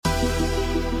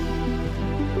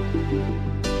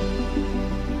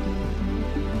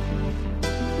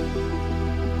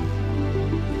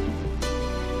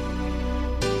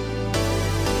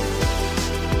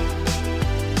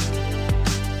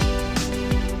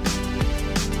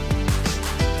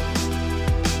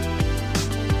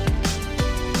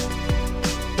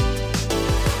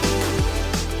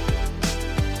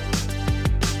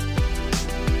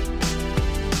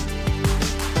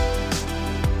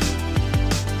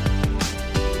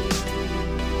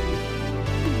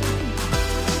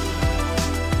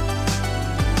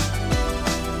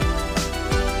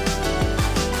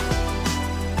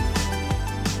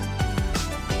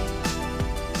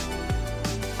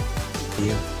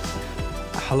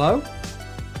Hello?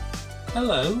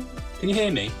 Hello? Can you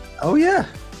hear me? Oh, yeah.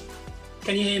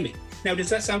 Can you hear me? Now, does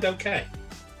that sound okay?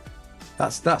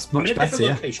 That's much better,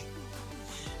 yeah. Location.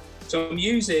 So I'm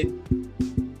using...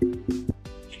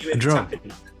 A drum?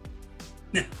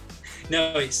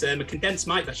 No, it's a condensed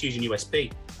mic that's using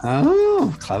USB.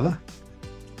 Oh, clever.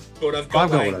 But I've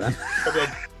got one of them.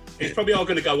 It's probably all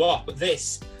going to go off, but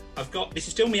this is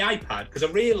still my iPad, because I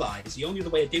realised the only other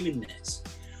way of doing this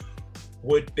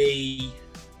would be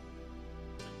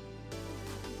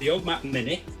the old Mac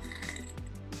Mini,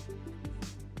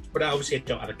 but obviously I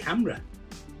don't have a camera.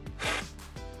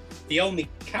 The only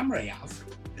camera I have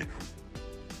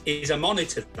is a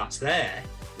monitor that's there.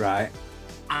 Right.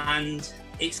 And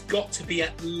it's got to be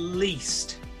at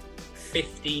least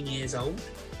 15 years old.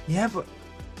 Yeah, but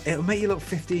it'll make you look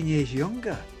 15 years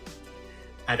younger.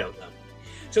 I don't know.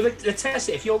 So the test,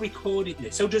 if you're recording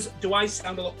this, so do I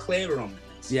sound a lot clearer on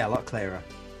this? Yeah, a lot clearer.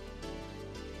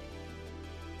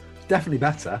 Definitely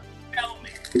better. Tell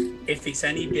me if it's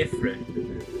any different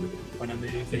when I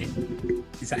move in.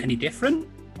 Is that any different?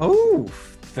 Oh,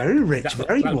 very rich,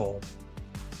 very warm.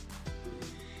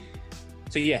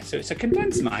 So it's a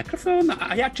condensed microphone.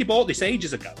 I actually bought this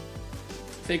ages ago.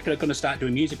 Thinking I'm going to start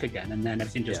doing music again, and then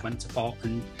everything just went to pot,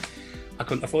 and I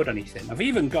couldn't afford anything. I've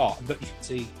even got, but you can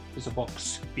see there's a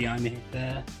box behind me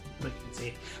there. You can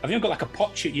see. I've even got like a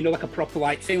pot chip, like a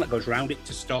proper thing that goes around it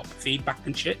to stop feedback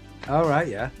and shit. Oh right,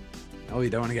 yeah. Oh, you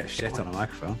don't want to get shit on a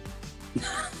microphone.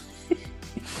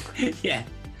 Yeah.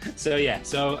 So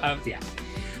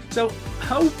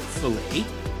hopefully,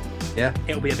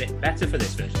 it'll be a bit better for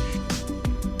this version.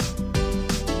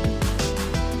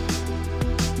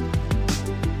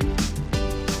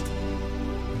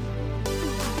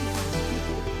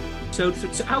 So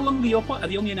how long are you up? Are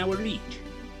they only an hour each?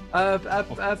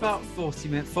 About 40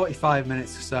 minutes, 45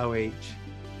 minutes or so each.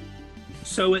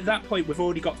 So at that point, we've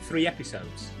already got 3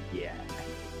 episodes. Yeah.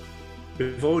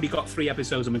 We've already got 3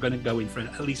 episodes, and we're going to go in for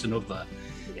at least another,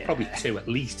 probably 2 at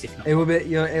least, if not. It'll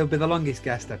be the longest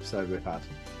guest episode we've had.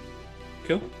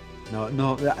 Cool.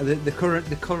 No,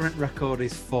 the current record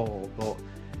is 4, but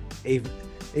even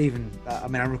I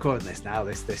mean, I'm recording this now.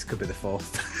 This could be the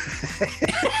 4th.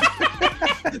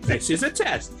 This is a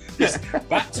test.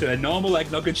 Back to a normal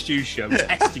eggnog and stew show,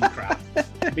 testing crap,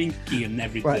 binky and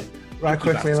everything. Right,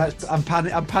 quickly. I'm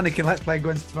panicking. Let's play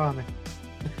Gwen Stefani.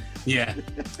 Yeah.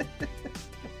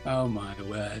 Oh my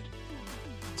word.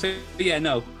 So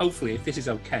hopefully if this is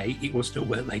okay, it will still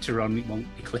work later on. It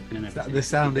won't be clipping and everything. The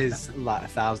sound is like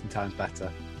 1,000 times better.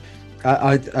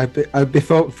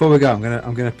 Before we go,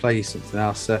 I'm gonna play you something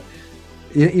else.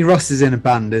 Ross is in a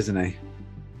band, isn't he?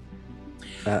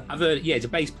 I've heard. Yeah, he's a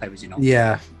bass player, is he not?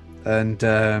 Yeah, and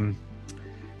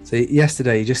so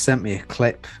yesterday he just sent me a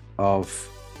clip of.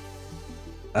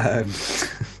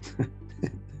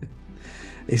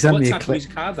 He sent me a clip. What type of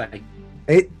music are they?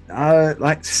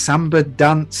 Like samba,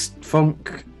 dance,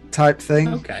 funk type thing.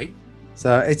 Okay.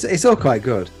 So it's all quite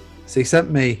good. So he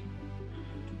sent me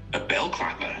a bell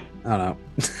clapper. Oh no,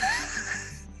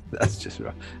 that's just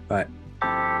right.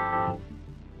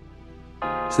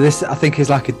 So this, I think, is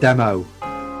like a demo,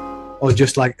 or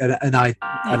just like an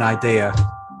idea.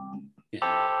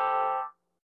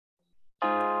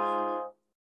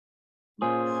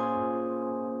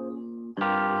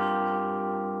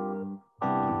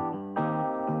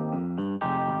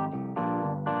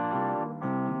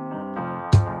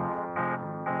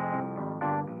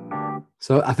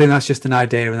 So I think that's just an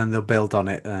idea, and then they'll build on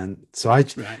it. And so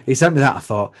he sent me that. I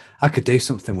thought I could do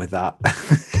something with that.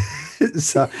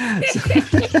 so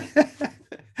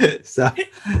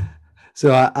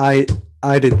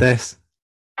I did this.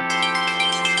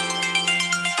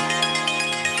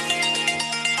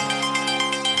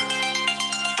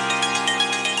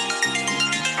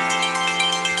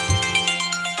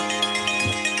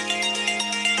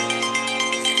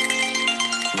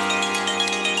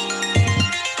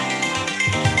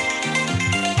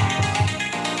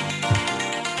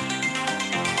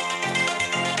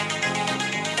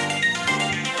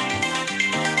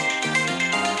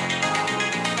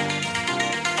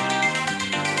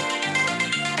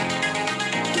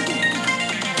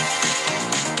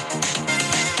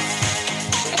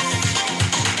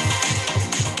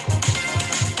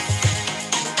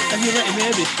 Have you let him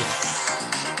hear this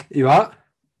yet? You what?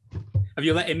 Have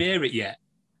you let him hear it yet?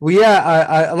 Well, yeah,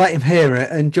 I let him hear it,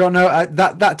 and do you know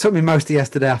that took me most of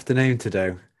yesterday afternoon to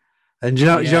do. And do you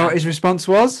know what his response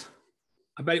was?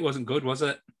 I bet it wasn't good, was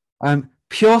it?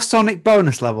 Pure Sonic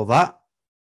bonus level that.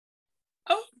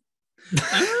 Oh.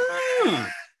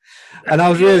 And I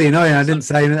was really annoying. I didn't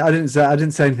say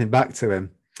anything back to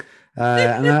him,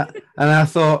 and I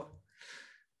thought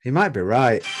he might be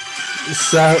right.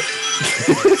 So,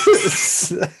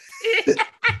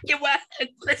 you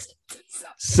weren't listening.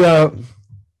 So,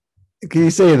 can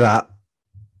you see that?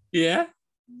 Yeah.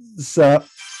 So,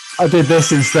 I did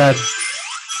this instead.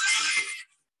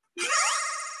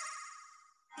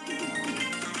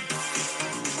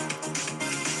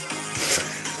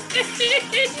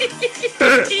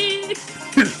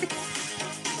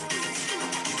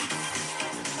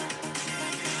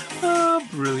 Oh,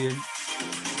 brilliant.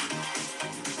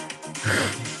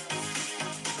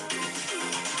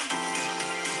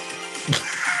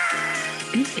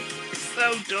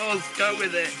 So does, go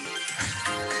with it.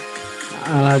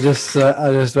 And I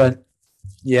just went,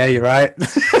 yeah, you're right.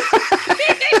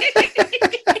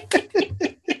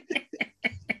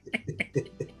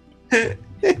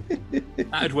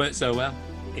 That'd work so well.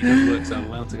 It does work so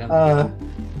well together.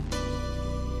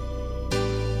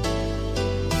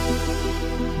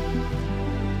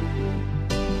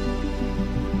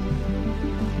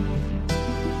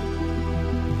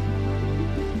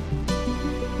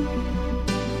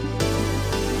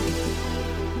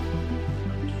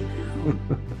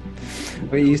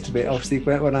 But it used to be obviously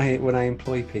when I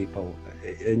employ people,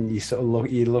 and you sort of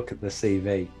look at the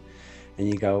CV, and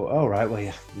you go, "Oh right, well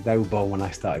yeah, they were born when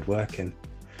I started working,"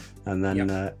 and then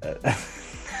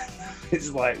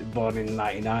it's like born in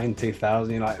 99,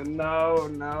 2000. You're like, no,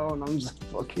 I'm just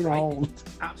fucking old.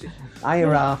 Absolutely.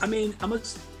 I mean,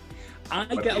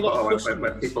 I get a lot of customers.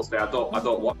 When people say I don't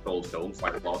watch old films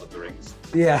like Lord of the Rings.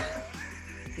 Yeah.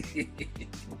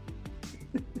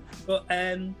 But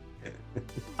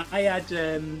I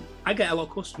get a lot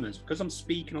of customers because I'm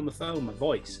speaking on the phone. My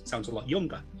voice sounds a lot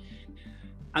younger,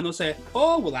 and they'll say,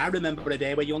 "Oh, well, I remember a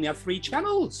day where you only had 3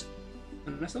 channels."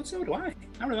 And I said, "So do I.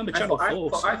 I remember channel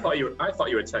 4." I thought you were a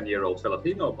 10-year-old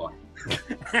Filipino boy.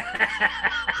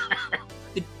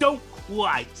 They don't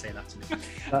quite say that to me.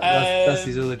 That's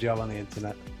his other job on the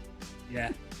internet.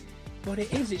 Yeah, but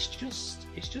it is. It's just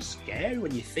scary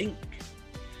when you think.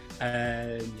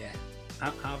 Yeah.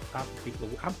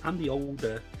 I'm the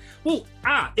older. Well,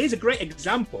 here's a great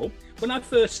example. When I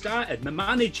first started, my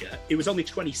manager, who was only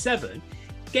 27,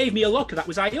 gave me a locker that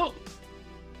was I-up.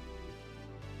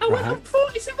 I went, I'm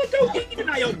 47, I don't need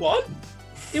an I-up one.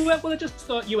 He went, well, I just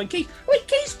thought you and Keith. Wait,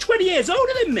 Keith's 20 years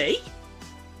older than me.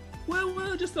 Well,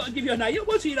 I just thought I'd give you an I-up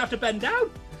one so you'd have to bend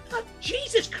down. Like,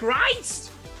 Jesus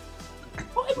Christ.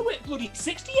 Whatever with bloody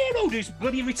 60-year-old who's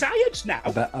bloody retired now.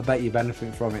 I bet you're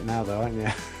benefiting from it now, though, aren't you?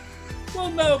 Well,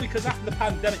 no, because after the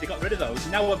pandemic, they got rid of those.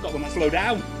 Now I've got one that's low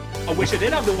down. I wish I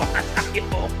did have the one.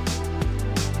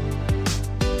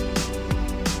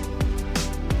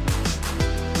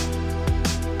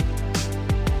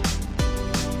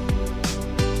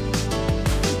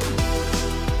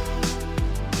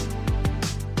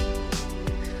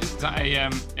 Is that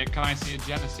can I see a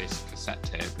Genesis cassette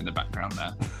tape in the background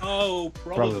there? Oh,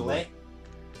 probably.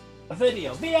 A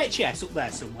video. VHS up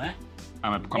there somewhere.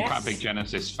 I'm quite a big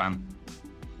Genesis fan.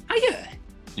 Are you?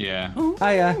 Yeah.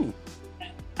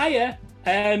 Hiya.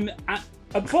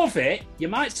 Above it, you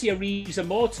might see a Reza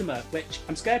Mortimer, which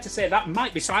I'm scared to say that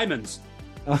might be Simon's.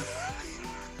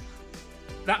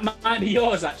 That might be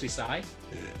yours, actually, Si.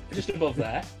 Just above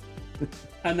there.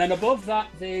 And then above that,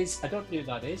 there's, I don't know who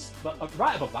that is, but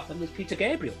right above that, then there's Peter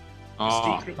Gabriel.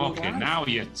 Oh, okay. Now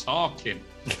you're talking.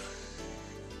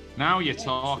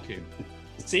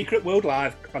 Secret World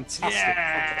Live. Fantastic.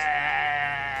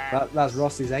 Yeah! That's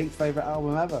Ross's 8th favourite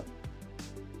album ever.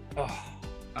 Oh,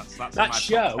 that's that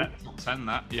show. Top 10,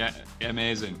 that. Yeah,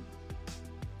 amazing.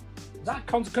 That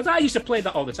because I used to play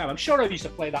that all the time. I'm sure I used to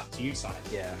play that to you, Si.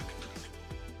 Yeah.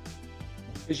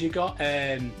 Because you got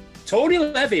Tony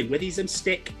Levin with his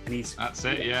stick, and he's. That's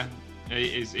it. Yeah.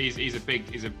 He's a big.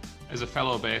 As a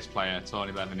fellow bass player,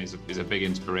 Tony Levin is a big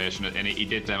inspiration, and he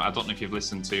did. I don't know if you've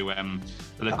listened to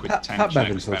the Liquid Tension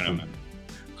Experiment.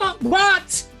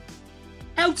 What?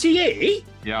 LTE?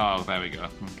 Yeah, oh, there we go.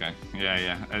 Okay,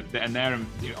 yeah. And they're.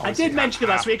 I did mention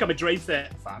last week I'm a Dream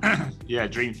Theater fan. Yeah,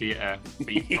 Dream Theater.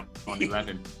 Tony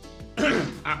Levin.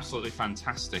 Absolutely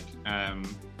fantastic.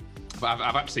 But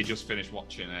I've actually just finished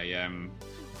watching I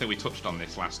think we touched on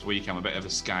this last week. I'm a bit of a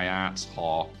Sky Arts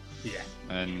whore. Yeah.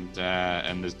 And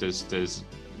there's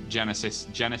Genesis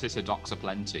A Docs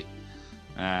Aplenty,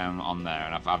 on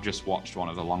there, and I've just watched one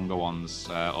of the longer ones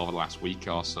over the last week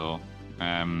or so.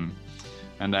 And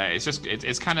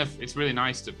it's really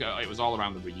nice to. It was all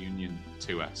around the reunion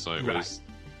tour, so it was.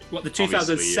 What, the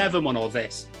 2007 one or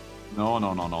this? No,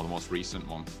 the most recent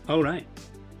one. Oh, right.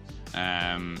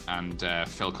 And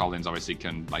Phil Collins obviously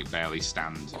can barely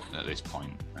stand at this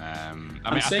point.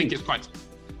 I think it's quite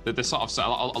the sort of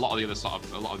a lot of the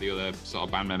other sort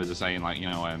of band members are saying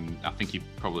I think he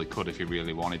probably could if he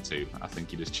really wanted to. I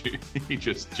think he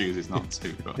just chooses not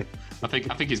to. But I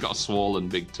think he's got a swollen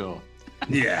big toe.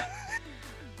 Yeah.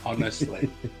 Honestly.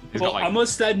 Well, I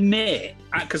must admit,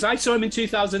 because I saw him in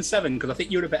 2007, because I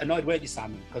think you were a bit annoyed, weren't you,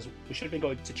 Sam? Because we should have been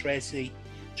going to Tracy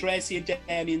and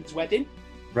Damien's wedding.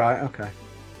 Right, okay.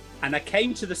 And I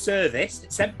came to the service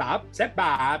at St.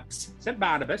 Barnabas,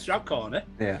 round corner.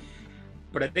 Yeah.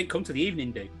 But I didn't come to the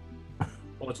evening do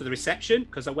or to the reception,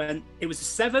 because I went, it was the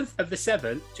 7th of the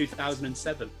 7th,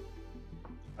 2007.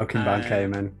 Oaken Band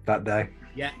came in that day.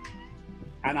 Yeah.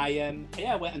 And I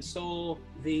went and saw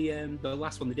the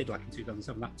last one they did in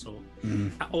 2007, that tour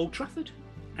at Old Trafford,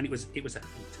 and it was a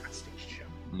fantastic show.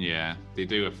 Yeah, they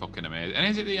do a fucking amazing. And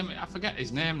is it I forget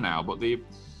his name now, but the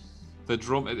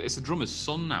drum, it's the drummer's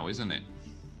son now, isn't it?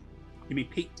 You mean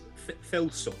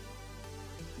Phil's son?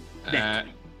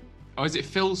 Is it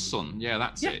Phil's son? Yeah,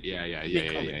 that's it. Yeah.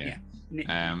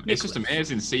 It's just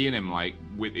amazing seeing him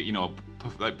with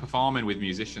performing with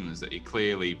musicians that he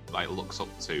clearly looks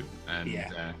up to,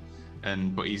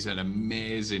 but he's an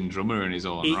amazing drummer in his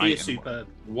own right. He is superb.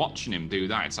 Watching him do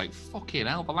that, it's fucking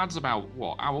hell. The lad's about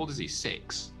what? How old is he?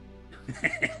 6.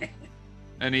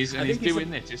 and he's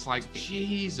doing this. It's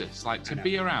Jesus, to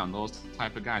be around those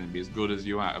type of guys and be as good as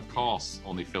you are. Of course,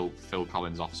 only Phil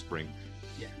Collins' offspring.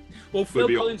 Yeah. Well, Phil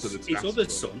Collins, his other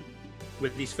son,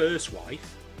 with his first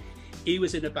wife, he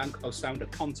was in a band called Sound of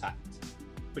Contact,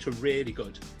 which were really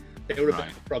good. They were a bit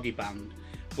of a proggy band,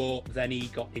 but then he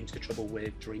got into trouble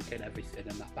with drink and everything,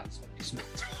 and that band sort of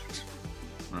dismantled.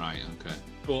 Right, okay.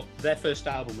 But their first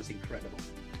album was incredible.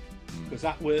 Because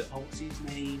that were, what's his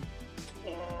name?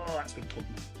 Oh, that's going to come.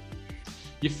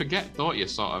 You forget, don't you,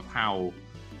 sort of how...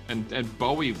 And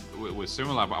Bowie was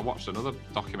similar, but I watched another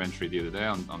documentary the other day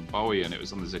on Bowie, and it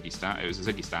was on the Ziggy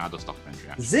Stardust documentary.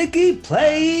 Actually. Ziggy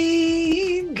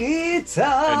playing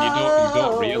guitar, and you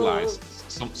don't realise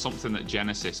something that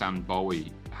Genesis and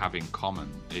Bowie have in common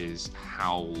is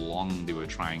how long they were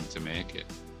trying to make it,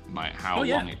 how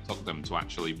long it took them to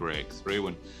actually break through.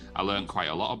 And I learned quite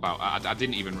a lot about. I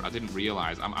didn't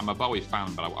realise. I'm a Bowie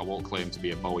fan, but I won't claim to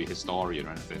be a Bowie historian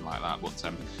or anything like that. But I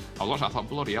was watching. I thought,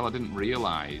 bloody hell, I didn't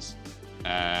realise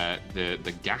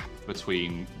the gap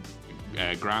between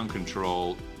Ground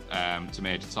Control to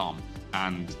Major Tom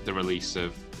and the release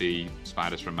of the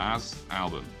Spiders from Mars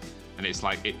album. And it's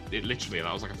it literally,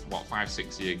 that was a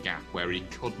 5-6 year gap where he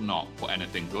could not put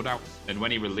anything good out. And when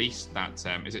he released that,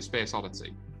 is it Space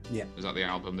Oddity? Yeah. Is that the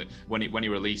album that when he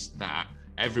released that,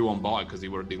 everyone bought it because they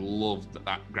loved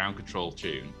that Ground Control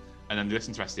tune. And then they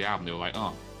listened to the rest of the album, they were like,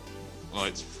 oh, well,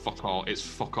 it's fuck all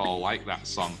like that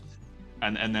song.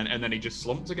 And then he just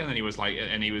slumped again, and he was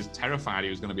terrified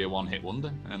he was going to be a one-hit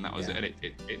wonder. And that was it. And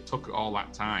it took all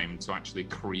that time to actually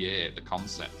create the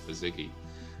concept for Ziggy.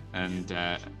 And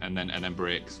then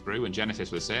breaks through. And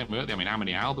Genesis was the same, weren't they? I mean, how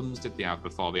many albums did they have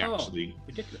before they actually?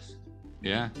 Ridiculous.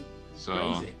 Yeah.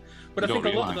 So. Crazy. But I think a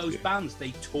lot of those bands,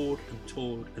 they toured and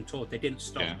toured and toured. They didn't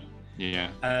stop. Yeah.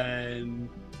 I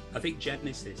think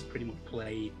Genesis pretty much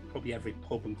played probably every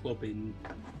pub and club in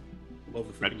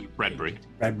Redbury.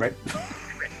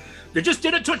 They just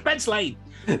didn't touch Bents Lane.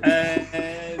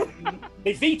 They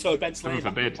vetoed Bents Lane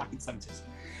back in the 70s.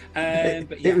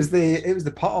 It was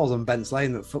the potholes on Bents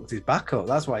Lane that fucked his back up.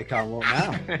 That's why he can't walk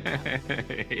now.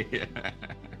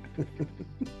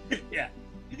 Yeah.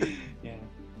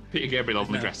 Peter Gabriel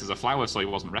only dressed as a flower, so he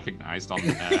wasn't recognised on.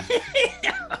 He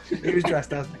was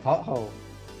dressed as a pothole.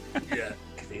 Yeah,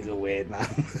 because he's a weird man.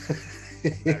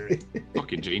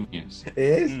 Fucking genius. He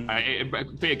is.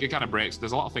 Peter kind of breaks.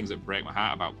 There's a lot of things that break my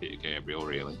heart about Peter Gabriel,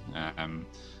 really.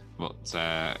 But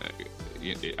I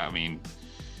mean,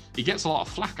 he gets a lot of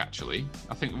flack, actually.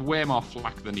 I think way more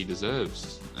flack than he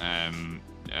deserves.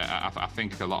 I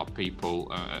think a lot of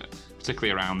people,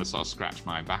 particularly around the sort of Scratch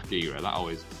My Back era, that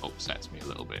always upsets me a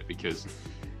little bit, because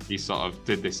he sort of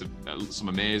did this some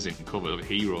amazing cover of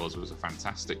Heroes. Was a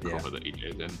fantastic cover that he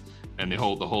did, and the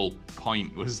whole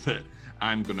point was that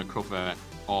I'm going to cover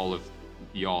all of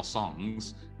your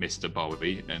songs, Mr.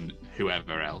 Bowie and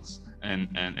whoever else,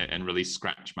 and release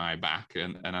Scratch My Back,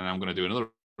 and I'm going to do another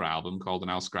album called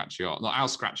 "And I'll Scratch Yours." No, "I'll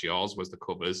Scratch Yours" was the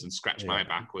covers, and "Scratch My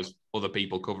Back" was other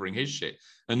people covering his shit,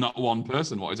 and not one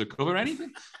person wanted to cover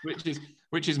anything,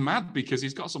 which is mad because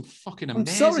he's got some fucking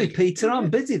amazing. I'm sorry, Peter, I'm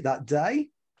busy that day.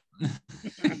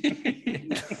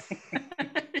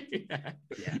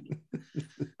 Yeah.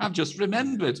 I've just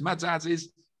remembered my dad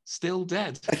is still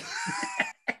dead.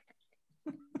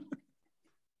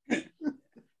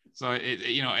 So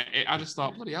I just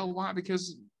thought, bloody hell, why?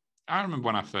 Because I remember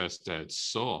when I first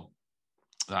saw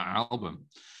that album,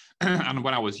 and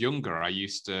when I was younger, I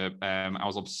used to, I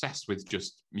was obsessed with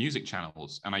just music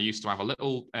channels, and I used to have a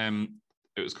little,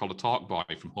 it was called a Talk Boy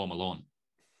from Home Alone.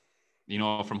 You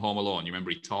know, from Home Alone, you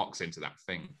remember he talks into that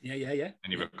thing. Yeah.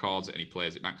 And he records it and he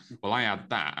plays it back. Well, I had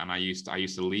that, and I used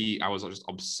to leave. I was just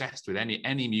obsessed with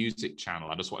any music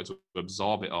channel. I just wanted to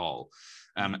absorb it all.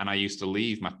 And I used to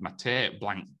leave my tape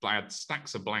blank. I had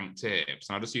stacks of blank tapes,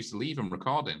 and I just used to leave them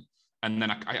recording. And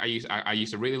then I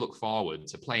used to really look forward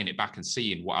to playing it back and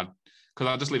seeing because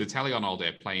I'd just leave the telly on all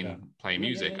day playing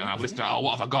music, and I'd listen to,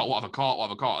 what have I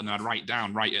got? And then I'd write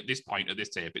down, right at this point of this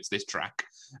tape, it's this track.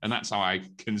 And that's how I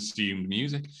consumed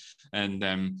music. And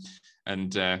I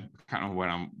can't remember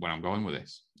where I'm going with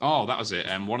this. Oh, that was it.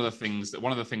 And one of the things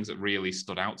that really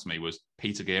stood out to me was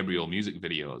Peter Gabriel music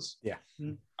videos. Yeah.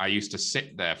 I used to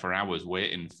sit there for hours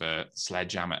waiting for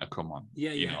Sledgehammer to come on.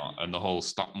 You know, and the whole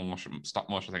stop motion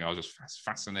thing. I was just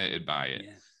fascinated by it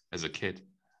as a kid.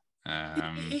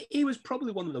 He was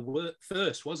probably one of the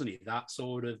first, wasn't he? That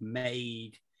sort of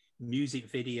made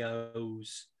music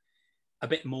videos a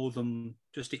bit more than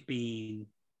just it being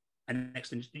an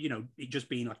extension, it just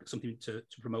being like something to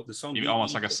promote the song.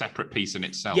 Almost like a separate piece in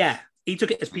itself. Yeah, he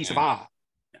took it as a piece of art.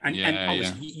 And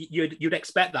obviously you'd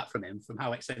expect that from him, from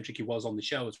how eccentric he was on the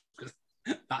shows, because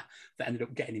that ended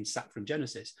up getting him sacked from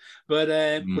Genesis. But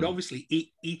obviously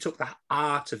he took that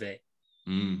art of it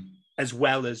as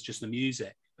well as just the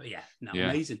music. But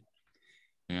amazing.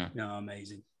 Yeah. No,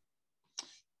 amazing.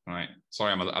 Right.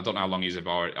 Sorry, I don't know how long you've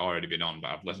already been on,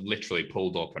 but I've literally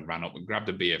pulled up and ran up and grabbed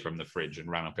a beer from the fridge and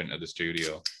ran up into the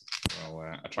studio. So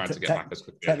I tried to get back as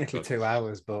quickly. Technically 2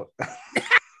 hours, but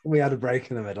we had a break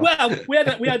in the middle. Well, we had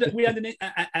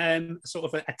a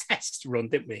sort of a test run,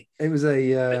 didn't we? It was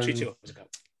a 2 hours ago.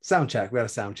 Sound check. We had a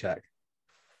sound check.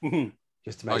 Mm-hmm.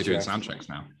 Just to make you're doing sound checks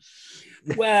now.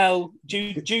 Well,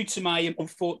 due to my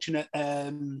unfortunate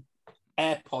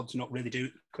AirPods not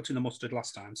really cutting the mustard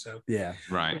last time, so yeah,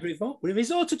 right. We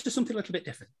resorted to something a little bit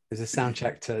different. There's a sound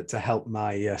check to help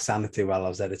my sanity while I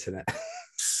was editing it.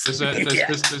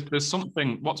 There's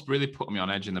something. What's really put me on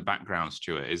edge in the background,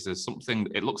 Stuart, is there's something.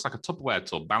 It looks like a Tupperware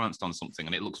tub balanced on something,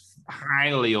 and it looks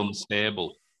highly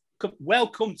unstable.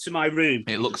 Welcome to my room.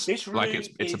 It looks like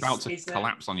it's about to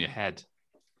collapse on your head.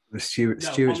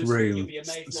 Stuart's room.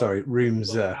 Sorry,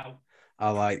 rooms are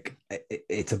like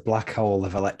it's a black hole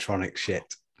of electronic shit.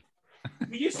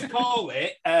 We used to call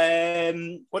it.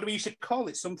 What do we used to call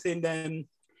it? Something.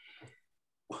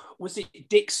 Was it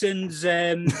Dixon's?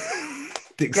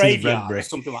 Dixon's graveyard, memory. or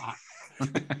something like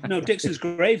that. No, Dixon's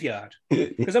graveyard.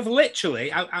 Because I've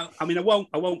literally, I mean, I won't,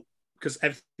 because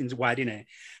everything's wide in here.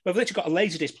 But I've literally got a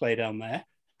laser display down there.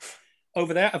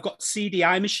 Over there, I've got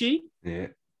CDI machine. Yeah.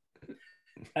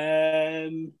 I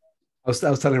was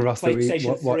telling Ross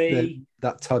that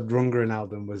that Todd Rundgren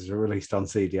album was released on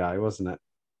CDI, wasn't it?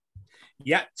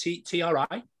 Yeah,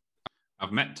 TRI.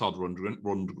 I've met Todd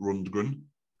Rundgren.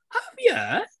 Have you?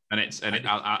 I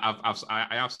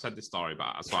have said this story,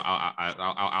 but so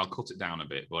I'll cut it down a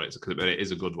bit. But it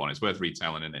is a good one. It's worth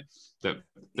retelling, isn't it?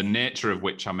 The nature of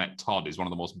which I met Todd is one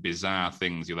of the most bizarre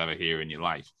things you'll ever hear in your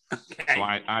life. Okay. So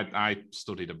I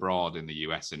studied abroad in the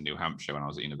US in New Hampshire when I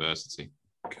was at university.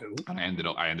 Cool. And I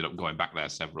ended up going back there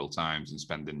several times and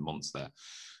spending months there.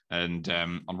 And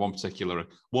on one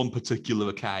particular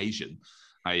occasion,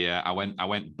 I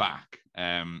went back,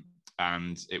 and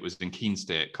it was in Keene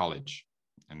State College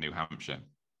in New Hampshire,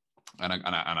 and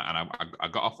I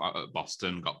got off at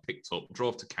Boston, got picked up,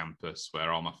 drove to campus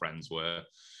where all my friends were.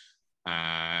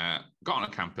 Got on a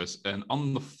campus, and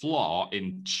on the floor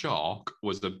in chalk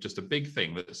was just a big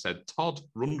thing that said Todd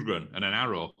Rundgren and an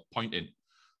arrow pointing.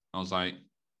 I was like,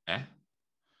 eh?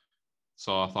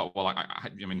 So I thought, well,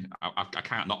 I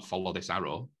can't not follow this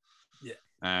arrow. Yeah.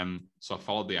 So I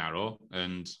followed the arrow,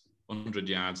 and 100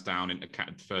 yards down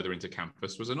further into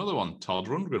campus was another one, Todd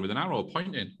Rundgren with an arrow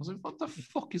pointing. I was like, what the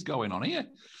fuck is going on here?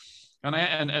 And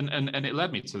it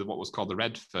led me to what is called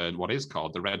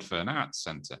the Redfern Arts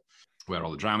Centre, where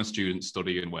all the drama students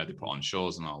study and where they put on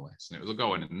shows and all this. And it was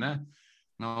going in there,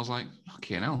 and I was like,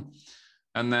 fucking hell.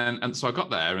 And so I got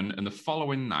there, and the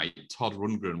following night, Todd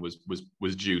Rundgren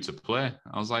was due to play.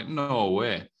 I was like, no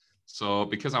way. So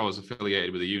because I was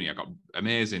affiliated with the uni, I got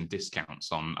amazing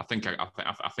discounts on. I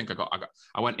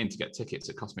went in to get tickets.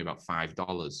 It cost me about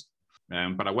 $5.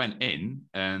 But I went in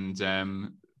and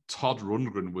Todd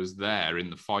Rundgren was there in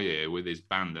the foyer with his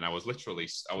band, and I was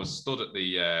stood at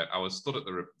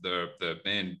the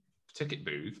main ticket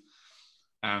booth,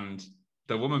 and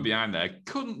the woman behind there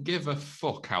couldn't give a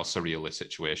fuck how surreal this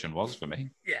situation was for me.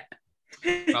 Yeah.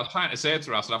 I was trying to say to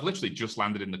her, I said, I've literally just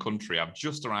landed in the country. I've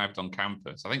just arrived on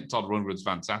campus. I think Todd Rundgren's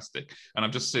fantastic. And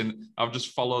I've just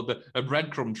followed a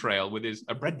breadcrumb trail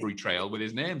a Bredbury trail with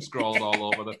his name scrawled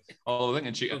all over the thing.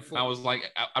 And I was like,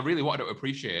 I really wanted to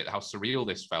appreciate how surreal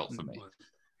this felt for me.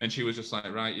 And she was just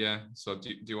like, right, yeah. So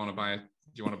do you want to buy a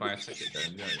ticket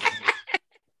then? Yeah.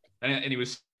 And he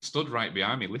was stood right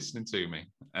behind me listening to me.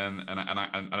 And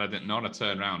I didn't know, and I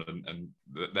turned around and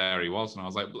there he was. And I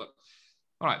was like,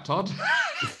 all right, Todd.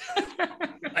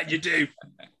 Like you do.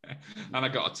 And I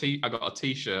got a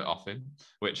t-shirt off him,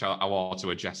 which I wore to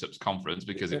a Jessup's conference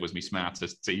because it was my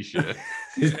smartest t-shirt.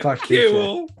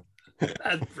 Cool.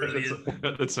 That's brilliant.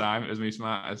 At the time, it was my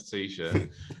smartest t-shirt.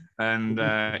 And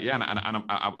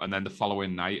and then the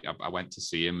following night, I went to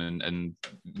see him, and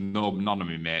none of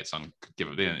my mates they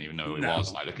didn't even know who he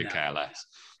was. Like, they could care less.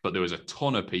 But there was a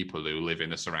ton of people who live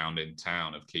in the surrounding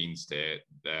town of Keene State,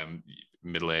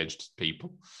 middle-aged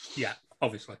people. Yeah,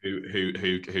 obviously.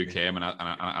 Who came, and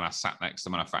I sat next to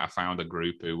them, and I found a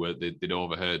group they'd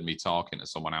overheard me talking to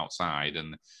someone outside,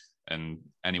 and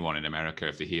anyone in America,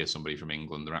 if they hear somebody from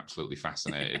England, they're absolutely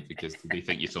fascinated because they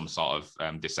think you're some sort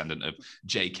of descendant of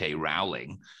J.K.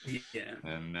 Rowling. Yeah.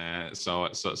 And so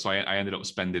I ended up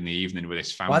spending the evening with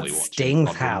his family. What's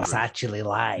Sting's house actually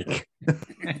like?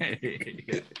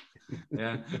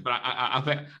 Yeah, but I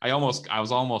think I was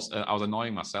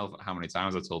annoying myself at how many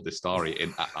times I told this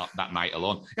story that night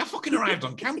alone. I fucking arrived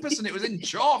on campus and it was in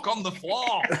chalk on the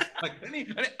floor,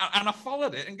 and I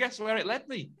followed it, and guess where it led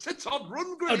me? To Todd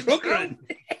Rundgren.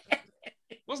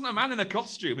 It wasn't a man in a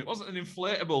costume. It wasn't an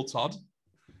inflatable Todd.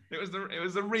 It was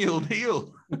the real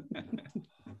deal. No,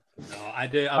 I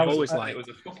do. I've always liked. It was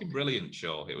a fucking brilliant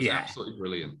show. It was absolutely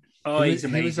brilliant. Oh, he's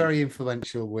amazing. He was very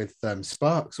influential with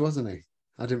Sparks, wasn't he?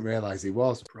 I didn't realise he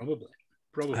was. Probably.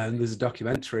 And there's a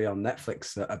documentary on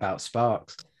Netflix about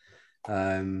Sparks.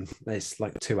 It's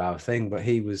like a 2-hour thing, but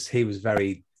he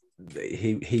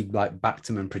like backed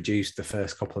him and produced the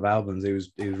first couple of albums. He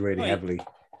was really heavily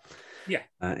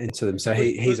into them. So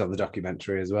he's on the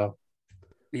documentary as well.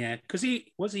 Yeah, because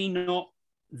was he not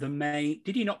the main?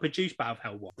 Did he not produce Bat of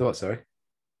Hell 1? What? Sorry,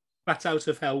 Bat Out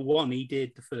of Hell 1. He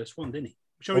did the first one, didn't he?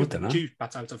 I'm sure he produced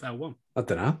Bat Out of Hell 1. I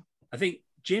don't know. I think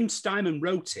Jim Steinman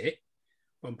wrote it,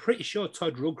 but I'm pretty sure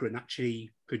Todd Rundgren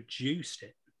actually produced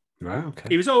it. Right,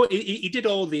 okay. He did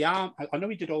all the I know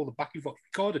he did all the backing vocals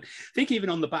recorded. I think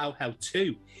even on the Battle of Hell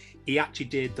 2, he actually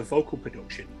did the vocal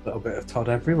production. A little bit of Todd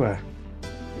everywhere.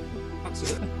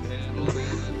 Absolutely.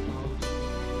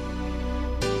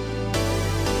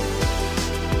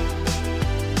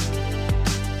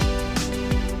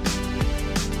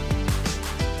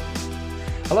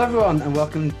 Hello everyone, and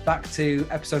welcome back to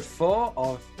episode 4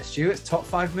 of Stuart's Top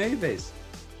 5 Movies.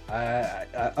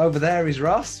 Over there is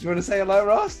Ross. Do you want to say hello,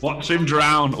 Ross? Watch him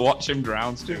drown,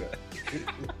 Stuart.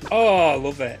 Oh, I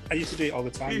love it. I used to do it all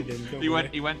the time. He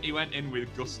went in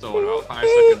with gusto, and about 5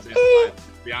 seconds inside,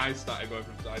 the eyes started going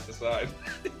from side to side.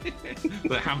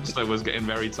 The hamster was getting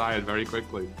very tired very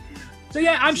quickly. So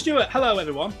yeah, I'm Stuart. Hello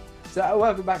everyone. So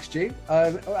welcome back, Stu.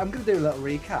 I'm going to do a little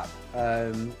recap.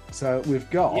 So we've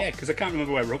got... Yeah, because I can't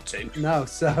remember where we're up to. No,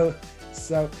 so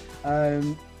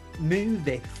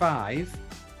movie 5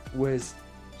 was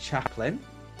Chaplin.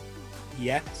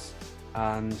 Yes.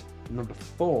 And number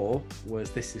 4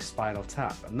 was This Is Spinal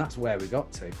Tap, and that's where we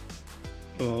got to.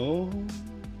 Oh,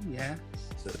 yeah.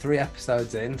 So 3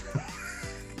 episodes in.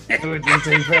 We're doing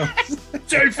 2 films.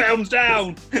 2 films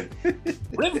down.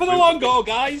 We're in for the long haul,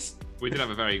 guys. We did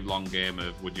have a very long game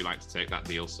of would you like to take that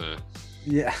deal, sir?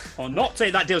 Yeah. Or not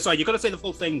take that deal. Sorry, you've got to say the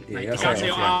full thing, mate. You can't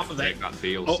say half of it. Take that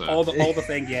deal, sir. All the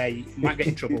thing, yeah, you might get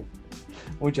in trouble.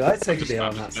 Would you like to take a deal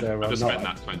on that, sir? I just spent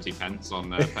that 20 pence on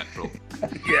petrol.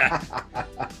 Yeah.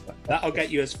 That'll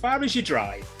get you as far as you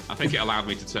drive. I think it allowed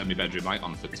me to turn my bedroom light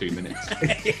on for 2 minutes.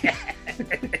 Yeah.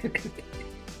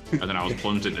 And then I was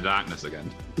plunged into darkness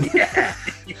again. Yeah.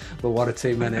 But what a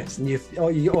 2 minutes. And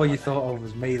all you thought of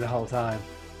was me the whole time.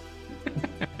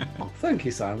 Oh, thank you,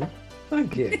 Simon.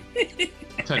 Thank you.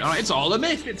 It's all a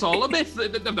myth. It's all a myth.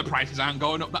 The prices aren't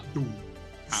going up.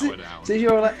 Powered out. So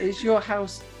is your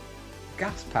house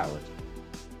gas powered,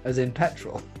 as in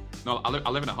petrol? No, I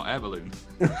live in a hot air balloon.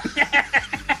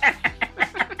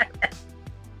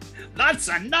 That's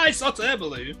a nice hot air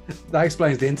balloon. That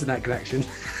explains the internet connection.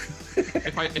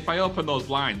 if I open those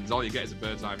blinds, all you get is a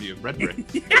bird's eye view of Redbury.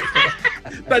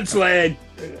 Bents Lane.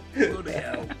 Bloody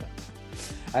hell.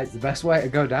 It's the best way to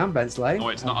go down Bents Lane. No,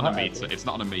 it's not on a meter. It's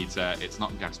not on a meter. It's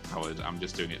not gas powered. I'm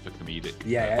just doing it for comedic.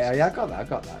 Yeah. I got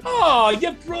that. Oh,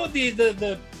 you brought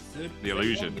the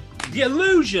illusion. The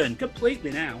illusion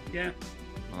completely now. Yeah.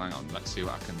 Well, hang on. Let's see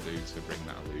what I can do to bring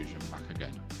that illusion back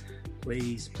again.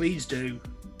 Please do.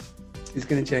 He's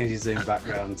going to change his Zoom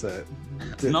background to...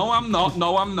 No, I'm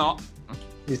not.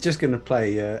 He's just going to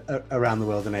play Around the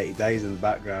World in 80 Days in the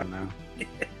background now.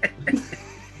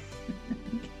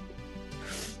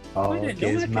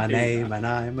 Is my name that. and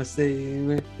I'm a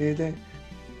singer.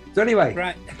 So anyway,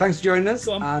 right. Thanks for joining us,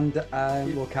 and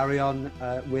we'll carry on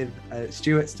with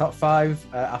Stuart's top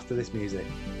 5 after this music.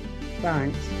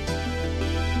 Thanks.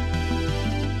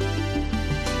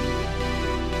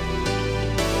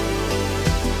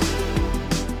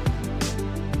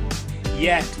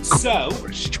 Yeah, so...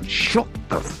 Shut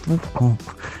the fuck up.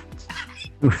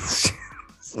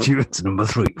 Stuart's number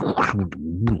 3. Can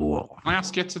I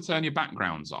ask you to turn your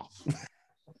backgrounds off?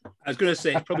 I was going to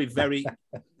say, it's probably very...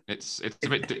 It's a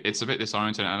bit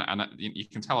disorienting, and you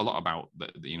can tell a lot about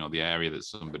the area that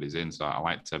somebody's in. So I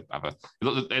like to have a.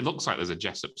 It looks like there's a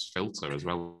Jessop's filter as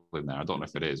well in there. I don't know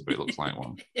if it is, but it looks like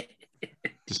one. Do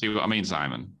you see what I mean,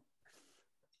 Simon?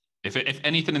 If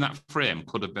anything in that frame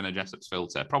could have been a Jessop's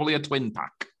filter, probably a twin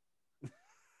pack.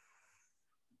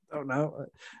 Oh no!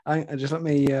 I just let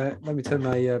me turn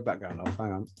my background off.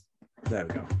 Hang on. There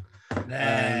we go.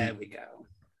 There we go.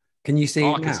 Can you see?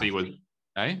 All it I now? can see was,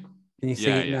 Can you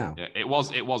see it now? Yeah. It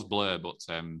was blur, but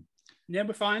yeah,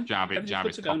 we're fine.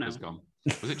 Jarvis Cocker's gone.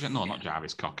 Was it? No, not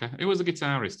Jarvis Cocker. Who was the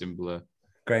guitarist in Blur?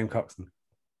 Graham Coxon.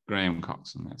 Graham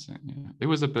Coxon. That's it. Yeah. It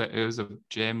was a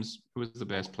James. Who was the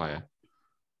bass player?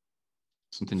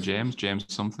 Something James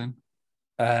something.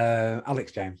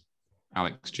 Alex James.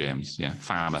 Alex James. Yeah.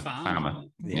 Farmer.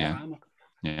 Yeah.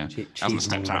 Hasn't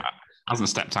stepped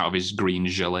out of his green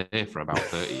gelée for about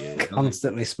 30 years.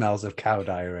 Constantly smells of cow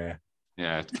diarrhea.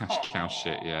 Yeah, cow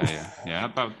shit. Yeah.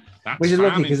 That's Which is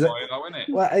lucky because because isn't it?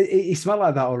 Well, he smelled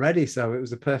like that already, so it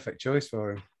was a perfect choice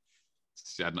for him.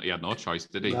 He had no choice,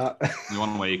 did he? No. The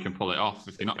one way you can pull it off,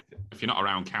 if you're not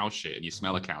around cow shit and you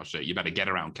smell a cow shit, you better get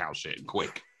around cow shit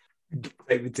quick.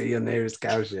 Take me to your nearest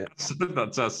cow shit.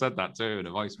 I said that too in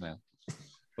a voicemail.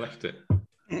 Left it.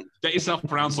 Get yourself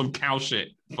around some cow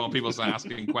shit before people start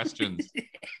asking questions.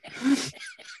 Just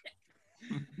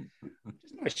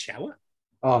have a shower.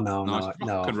 Oh no.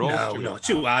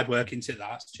 Too hard work into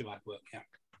that. It's too hard work. Yeah.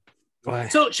 Why?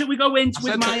 So should we go into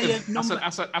with my number? I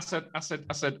said,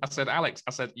 Alex.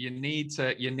 I said you need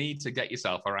to get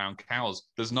yourself around cows.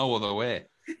 There's no other way.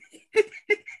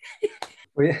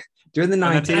 Well, yeah. During the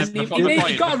 90s,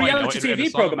 you got a reality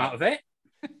TV program out of it.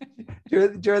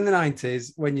 During the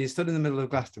 90s, when you stood in the middle of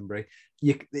Glastonbury,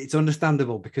 it's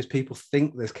understandable because people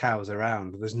think there's cows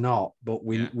around. There's not, but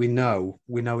we know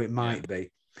it might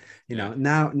be. You know,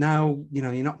 now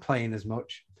you're not playing as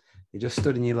much. You just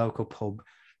stood in your local pub.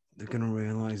 They're gonna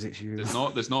realise it's you.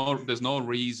 There's no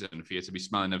reason for you to be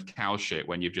smelling of cow shit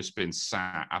when you've just been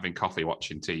sat having coffee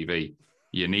watching TV.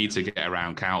 You need to get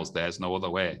around cows. There's no other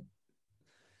way.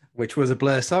 Which was a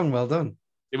Blur song. Well done.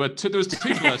 There was two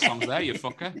Blur songs there, you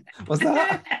fucker. Was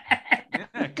that?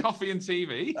 Yeah, coffee and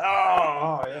TV.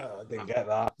 Oh yeah, I didn't get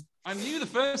that. I knew the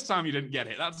first time you didn't get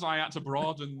it. That's why I had to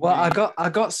broaden. Well, I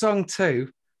got song 2.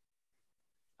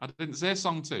 I didn't say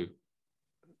song 2.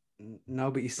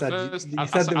 No, but you said there was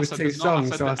 2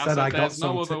 songs, so I said I got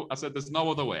song 2. I said there's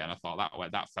no other way, and I thought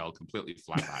that fell completely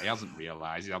flat. He hasn't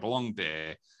realised he had a long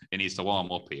day. He needs to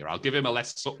warm up here. I'll give him a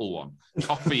less subtle one: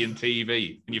 coffee and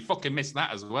TV, and you fucking missed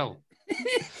that as well.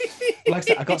 Like I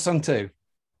said, I got song 2.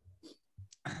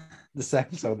 The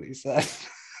second song that you said.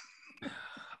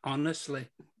 Honestly,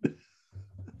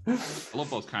 I love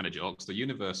those kind of jokes. They're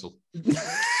universal. Yeah.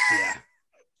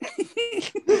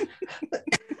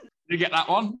 Did you get that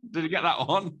one?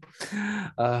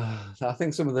 I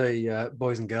think some of the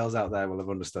boys and girls out there will have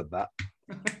understood that.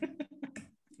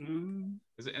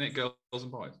 Is it in it, girls and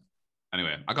boys?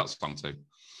 Anyway, I got song 2.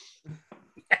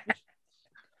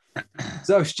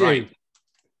 So, Stu. Right.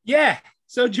 Yeah.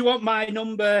 So, do you want my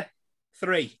number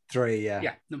 3? 3, yeah.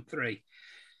 Yeah, number 3.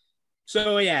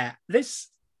 So, yeah, this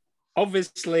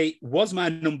obviously was my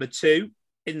number 2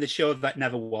 in the show that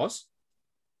never was.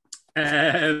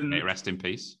 Rest in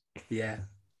peace. Yeah.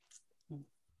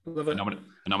 Nomine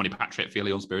Patrick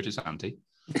Filio Spiritus Sancti.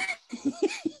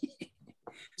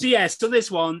 So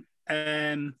this one,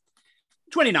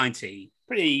 2019,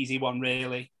 pretty easy one,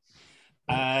 really.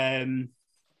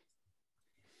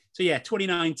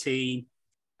 2019,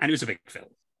 and it was a big film.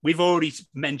 we've already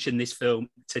mentioned this film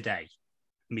today.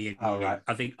 Me and Oh, you, right.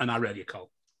 I think, and I really call.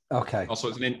 Okay. Also,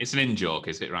 it's an in joke,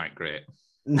 is it? Right, great.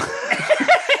 Not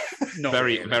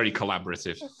Very, really. very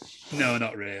collaborative. No,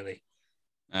 not really.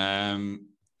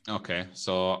 Okay,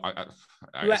 so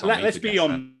Let's be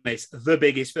honest. The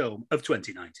biggest film of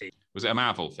 2019. Was it a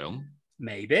Marvel film?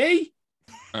 Maybe.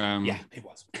 Yeah, it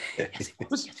was. Yes, it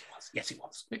was. Yes, it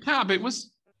was. It can't be. It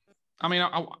was. I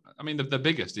mean, the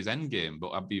biggest is Endgame,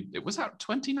 but it was that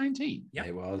 2019. Yeah,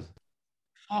 it was.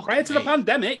 Prior to the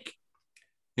pandemic.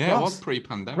 Yeah, Ross, it was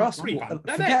pre-pandemic. Ross, Pre-pandemic.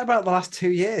 forget about the last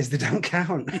 2 years. They don't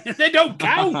count. They don't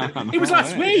count. It was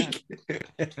last week.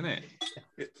 Isn't it?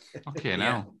 Okay,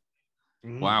 now.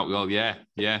 Mm. Wow. Well, yeah.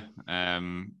 You're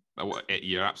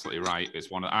absolutely right. It's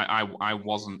one. I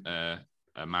wasn't a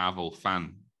Marvel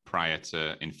fan prior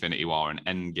to Infinity War, and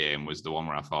Endgame was the one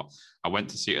where I thought I went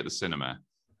to see it at the cinema.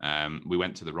 We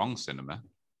went to the wrong cinema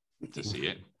to see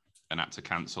it, and had to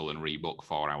cancel and rebook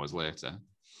 4 hours later.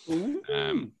 We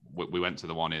went to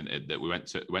the one that we went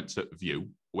to View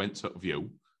in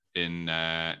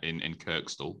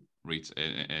Kirkstall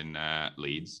in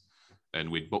Leeds,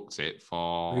 and we booked it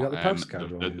for. You got the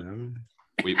postcode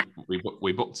we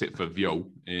booked it for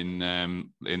View in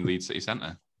Leeds City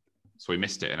Centre, so we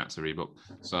missed it and had to rebook.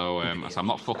 So I'm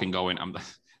not fucking going.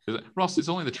 Ross, it's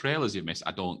only the trailers you've missed.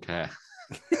 I don't care.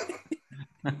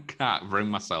 I can't bring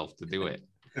myself to do it.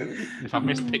 If I've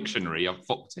missed Pictionary, I've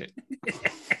fucked it.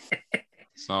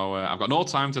 So I've got no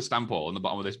time to stamp all in the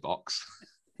bottom of this box.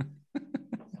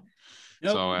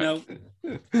 No.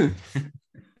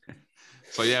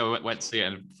 So yeah, we went to see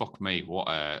it, and fuck me, what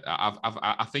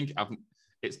I think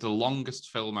it's the longest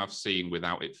film I've seen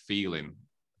without it feeling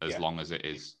as long as it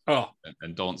is. Oh,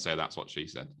 and don't say that's what she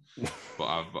said.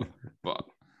 But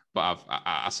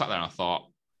I sat there and I thought.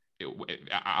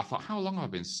 I thought, how long have I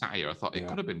been sat here? I thought it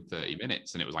could have been 30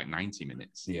 minutes, and it was like 90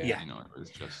 minutes. Yeah. You know, it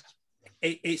was just.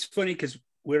 It's funny because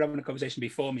we were having a conversation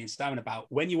before, me and Stan, about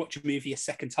when you watch a movie a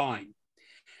second time,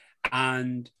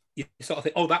 and you sort of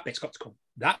think, oh, that bit's got to come.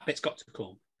 That bit's got to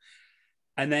come.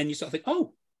 And then you sort of think,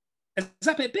 oh, is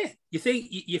that bit? You think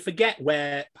you forget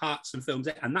where parts and films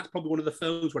are, and that's probably one of the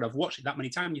films where I've watched it that many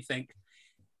times. You think,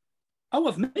 oh,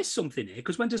 I've missed something here,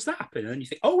 because when does that happen? And you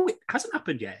think, oh, it hasn't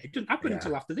happened yet. It didn't happen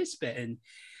until after this bit. And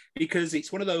because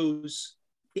it's one of those,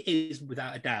 it is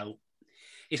without a doubt,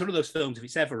 it's one of those films, if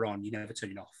it's ever on, you never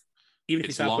turn it off. Even if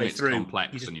it's halfway through. It's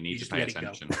complex, and you need to pay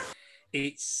attention.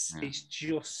 It's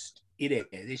just, it is.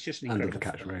 It's just an incredible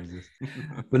catchphrases.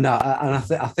 But no, and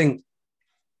I think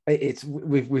it's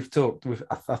we've talked.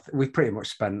 We've pretty much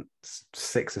spent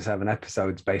 6 or 7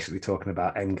 episodes basically talking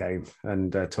about Endgame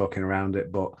and talking around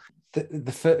it. But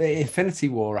the Infinity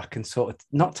War, I can sort of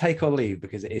not take or leave,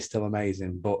 because it is still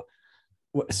amazing. But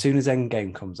as soon as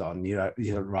Endgame comes on,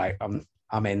 you're right. I'm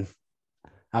in.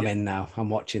 I'm in now. I'm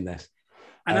watching this.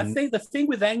 And I think the thing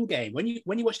with Endgame, when you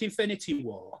watched Infinity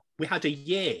War, we had a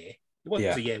year. It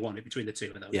wasn't a year, one between the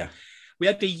two of those. Yeah. We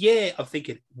had the year of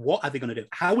thinking, what are they going to do?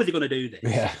 How are they going to do this?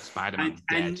 Yeah. Spider-Man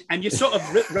and you sort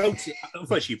of wrote it.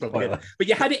 Unfortunately, you probably did, but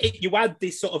you had it. You had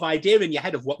this sort of idea in your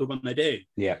head of what they were going to do.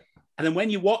 Yeah. And then when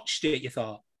you watched it, you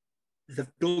thought, they've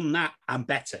done that and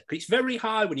better. Because it's very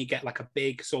hard when you get like a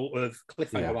big sort of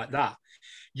cliffhanger like that.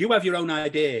 You have your own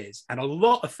ideas, and a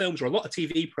lot of films or a lot of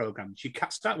TV programs, you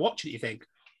can't start watching it, you think,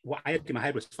 what I had in my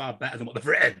head was far better than what they've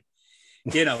written.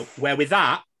 Where with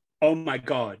that, oh my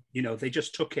God, they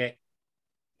just took it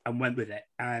and went with it,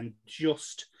 and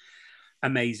just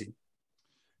amazing.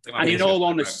 And in all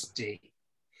honesty,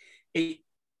 it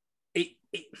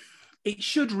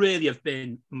should really have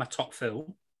been my top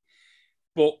film,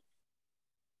 but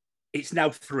it's now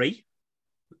 3.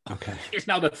 Okay. It's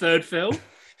now the 3rd film.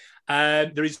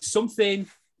 There is something,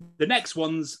 the next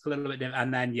one's a little bit different,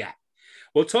 and then,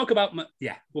 we'll talk about,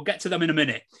 we'll get to them in a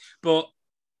minute, but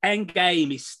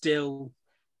Endgame is still,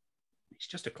 it's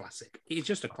just a classic. It's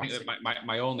just a classic.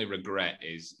 My only regret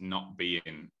is not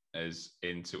being as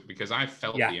into it, because I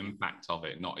felt the impact of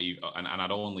it, not even, and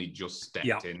I'd only just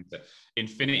stepped into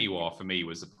Infinity War. For me,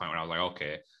 was the point where I was like,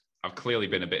 okay, I've clearly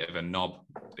been a bit of a knob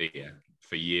here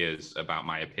for years about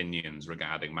my opinions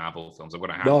regarding Marvel films. I'm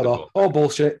going to have to all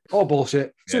bullshit.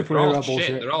 Superhero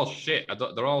bullshit. They're all shit.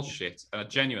 They're all shit, and I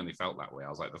genuinely felt that way. I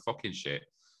was like, the fucking shit.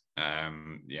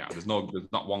 There's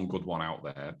not one good one out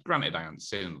there. Granted, I hadn't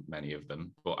seen many of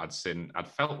them, but I'd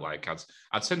felt like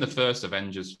I'd seen the first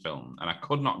Avengers film, and I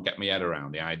could not get my head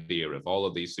around the idea of all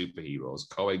of these superheroes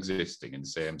coexisting in the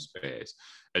same space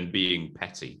and being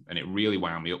petty, and it really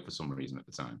wound me up for some reason at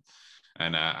the time.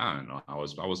 And I don't know, I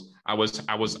was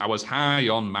high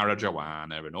on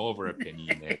marijuana and over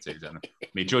opinionated, and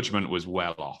my judgment was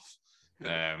well off.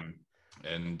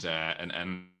 and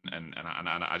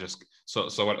I just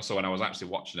so when I was actually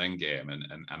watching Endgame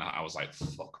and I was like,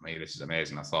 fuck me, this is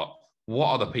amazing. I thought, what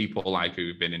are the people like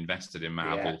who've been invested in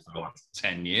Marvel for the last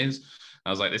 10 years? I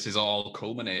was like, this is all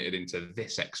culminated into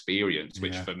this experience,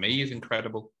 which for me is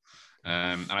incredible.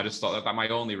 And I just thought that my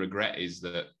only regret is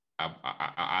that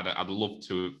I'd love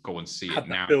to go and see it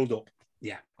now. Build up.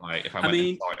 Yeah. Like if I went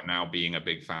and saw it now, being a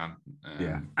big fan.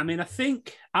 I mean, I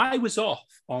think I was off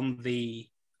on I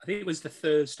think it was the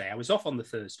Thursday. I was off on the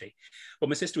Thursday, but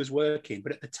my sister was working.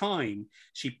 But at the time,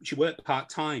 she worked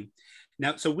part-time.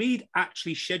 Now, so we'd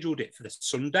actually scheduled it for the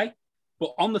Sunday,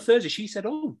 but on the Thursday, she said,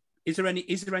 "Oh, is there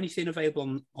anything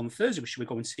available on Thursday? Should we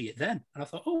go and see it then?" And I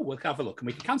thought, "Oh, we'll have a look, and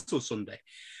we can cancel Sunday."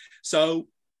 So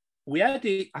we had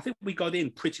it. I think we got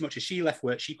in pretty much as she left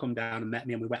work. She come down and met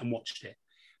me, and we went and watched it.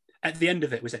 At the end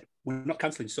of it, we said, "We're not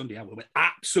cancelling Sunday, are we?" We went,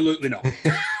 "Absolutely not.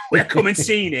 We're coming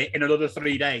seeing it in another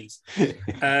 3 days."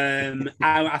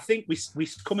 I think we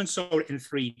come and saw it in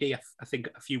 3D, I think,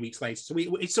 a few weeks later. So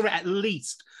we saw it at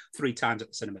least 3 times at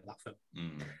the cinema, that film.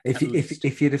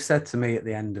 If you'd have said to me at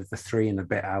the end of the 3 and a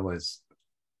bit hours,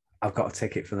 I've got a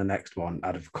ticket for the next one,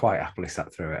 I'd have quite happily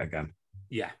sat through it again.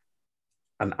 Yeah.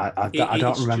 And I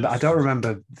don't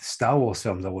remember Star Wars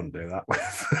films I wouldn't do that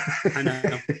with. I know.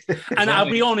 And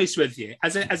I'll be honest with you,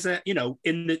 as a you know,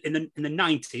 in the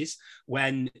 90s,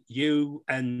 when you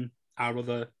and our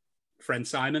other friend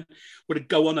Simon would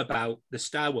go on about the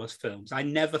Star Wars films, I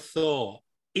never thought,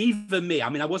 even me, I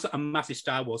mean, I wasn't a massive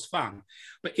Star Wars fan,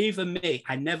 but even me,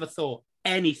 I never thought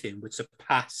anything would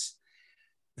surpass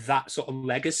that sort of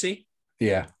legacy.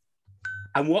 Yeah.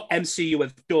 And what MCU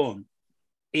have done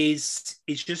is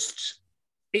just,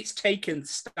 it's taken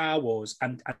Star Wars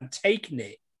and taken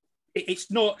it. It's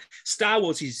not, Star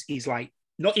Wars is like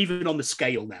not even on the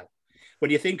scale now. When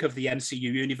you think of the MCU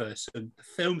universe and the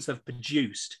films they've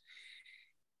produced,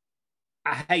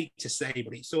 I hate to say,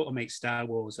 but it sort of makes Star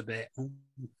Wars a bit, oh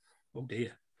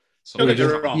dear. So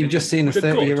you've just seen a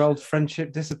 30-year-old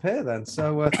friendship disappear then.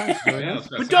 So thanks for that.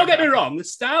 But don't get me wrong, the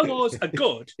Star Wars are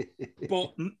good,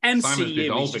 but MCU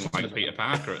Simon's dissolving like Peter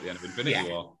Parker at the end of Infinity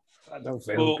War. I don't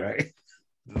feel great.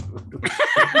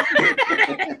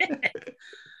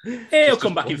 He'll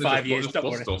come back in 5 years. Don't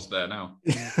worry. Us there now.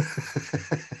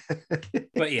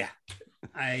 But yeah,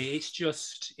 it's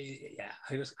just,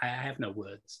 I have no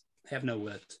words. I have no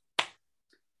words.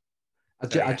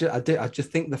 I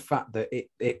just think the fact that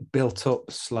it built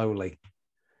up slowly,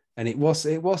 and it was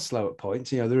slow at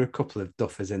points. You know, there were a couple of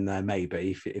duffers in there,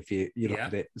 maybe if you look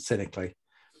at it cynically,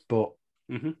 but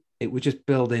it was just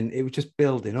building. It was just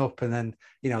building up, and then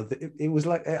it was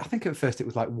like, I think at first it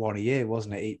was like 1 a year,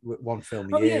 wasn't it? One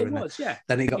film a year,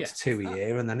 then it got to 2 a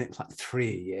year, and then it was like 3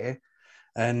 a year,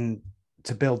 and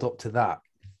to build up to that.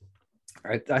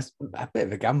 That's a bit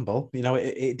of a gamble,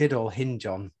 it did all hinge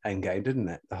on Endgame, didn't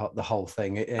it? The whole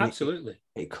thing. Absolutely.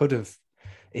 It could have,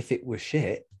 if it was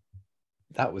shit,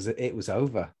 it was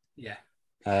over. Yeah.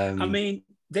 I mean,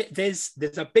 there's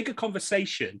a bigger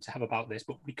conversation to have about this,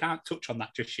 but we can't touch on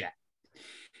that just yet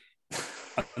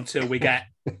until we get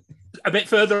a bit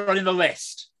further on in the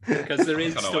list, because there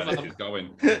is stuff where this is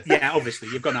going. Yeah, obviously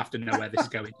you're going to have to know where this is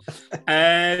going.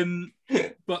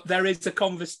 But there is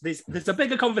there's a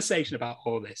bigger conversation about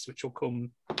all this, which will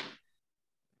come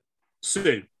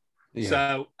soon. Yeah.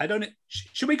 So I don't know.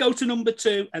 Should we go to number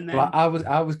 2 and then? Well, I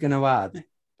was going to add.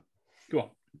 Go on.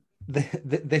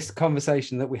 This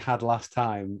conversation that we had last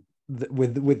time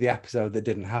with the episode that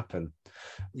didn't happen.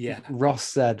 Yeah. Ross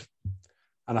said,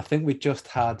 and I think we just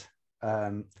had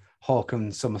Hawk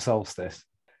and Summer Solstice.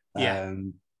 Yeah.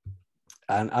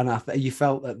 And you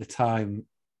felt at the time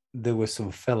there was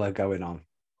some filler going on.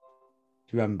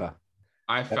 Do you remember?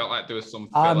 I felt like there was some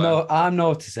filler. I'm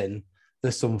noticing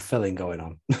there's some filling going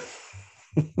on.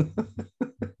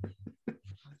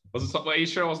 Are you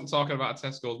sure I wasn't talking about a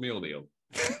Tesco's meal deal?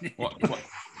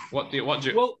 What do you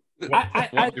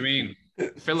mean?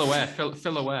 Filler where?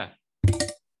 Filler where?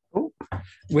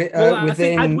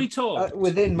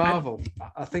 Within Marvel,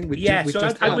 I think we. Yeah,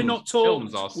 so had we not told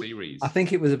films or series? I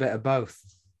think it was a bit of both.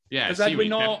 Yeah, series,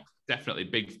 definitely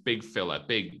big filler,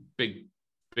 big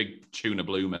tuna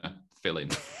bloomer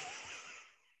filling.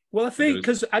 Well, I think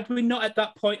because had we not at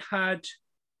that point had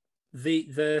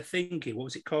the thingy, what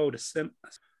was it called?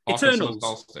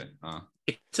 Eternals.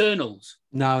 Eternals.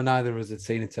 No, neither of us had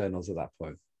seen Eternals at that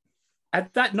point. Had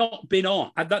that not been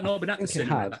on? Had that not been at the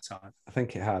cinema at that time? I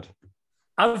think it had.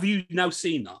 Have you now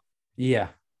seen that? Yeah.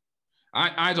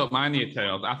 I don't mind the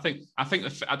Eternals. I think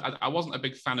I wasn't a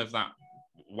big fan of that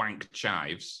wank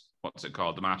chives. What's it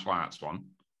called? The martial arts one.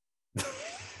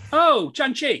 Oh,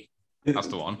 Shang-Chi. That's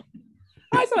the one.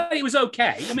 I thought it was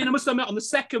okay. I mean, I must admit, on the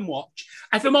second watch,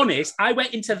 if I'm honest, I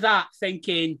went into that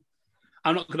thinking,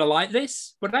 I'm not going to like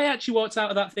this, but I actually walked out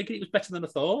of that thinking it was better than I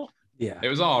thought. Yeah. It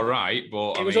was all right,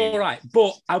 but it was all right.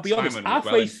 But I'll be honest, Simon was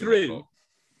well into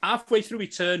halfway through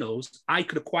Eternals, I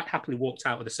could have quite happily walked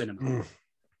out of the cinema.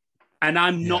 And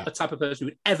I'm not the type of person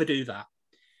who would ever do that.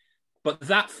 But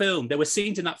that film, there were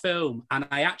scenes in that film, and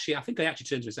I think I actually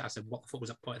turned to him and said, what the fuck was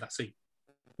the point of that scene?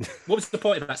 What was the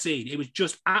point of that scene? It was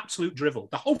just absolute drivel.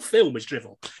 The whole film was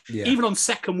drivel, even on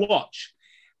second watch.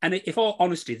 And if all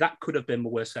honesty, that could have been my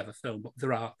worst ever film. But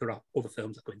there are other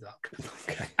films that go into that.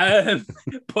 Okay.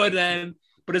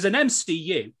 But as an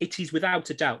MCU, it is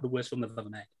without a doubt the worst film they've ever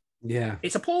made. Yeah,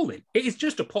 it's appalling. It is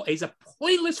just it's a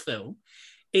pointless film.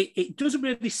 It doesn't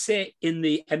really sit in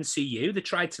the MCU. They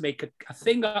tried to make a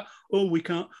thing that, we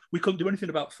can't do anything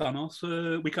about Thanos.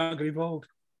 We can't get involved.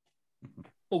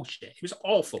 Bullshit. It was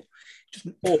awful. Just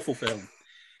an awful film.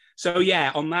 So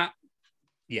yeah, on that,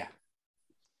 yeah.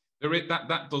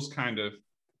 That does kind of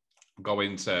go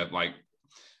into, like,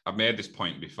 I've made this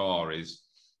point before, is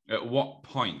at what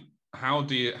point, how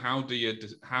do you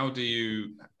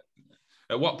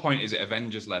at what point is it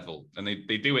Avengers level? And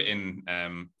they do it in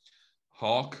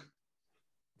Hawkeye.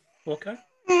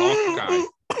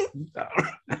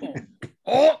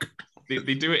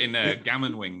 They do it in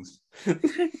Gammon Wings,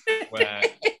 where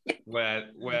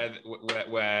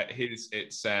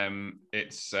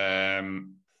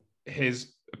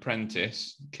his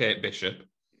apprentice Kate Bishop.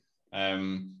 Her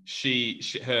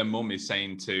mum is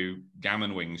saying to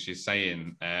Gammon Wings, she's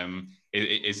saying,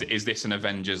 "Is this an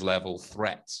Avengers level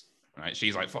threat?" Right?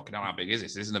 She's like, "Fucking hell, how big is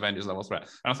this? This is an Avengers level threat."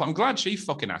 And I thought, I'm glad she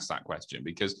fucking asked that question,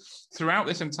 because throughout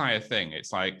this entire thing,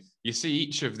 it's like you see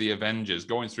each of the Avengers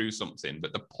going through something,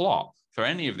 but the plot for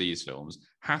any of these films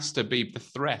the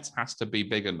threat has to be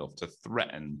big enough to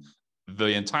threaten the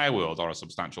entire world or a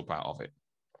substantial part of it.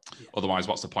 Yeah. Otherwise,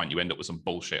 what's the point? You end up with some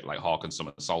bullshit like Hawk and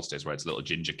Summer Solstice, where it's a little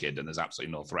ginger kid and there's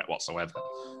absolutely no threat whatsoever.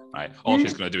 Right? All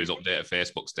she's going to do is update her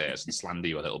Facebook status and slander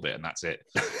you a little bit, and that's it.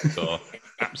 So,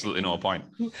 absolutely no point.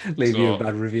 Leave you a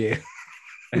bad review.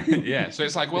 Yeah, so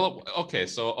it's like, well, okay,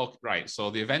 so right,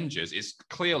 so the Avengers is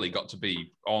clearly got to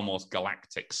be almost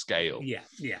galactic scale. Yeah,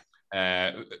 yeah.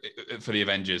 For the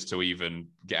Avengers to even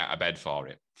get out of bed for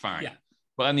it, fine. Yeah.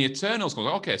 But then the Eternals goes,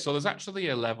 okay, so there's actually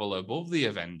a level above the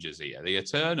Avengers here. The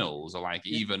Eternals are like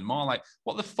even more like,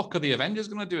 what the fuck are the Avengers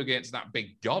going to do against that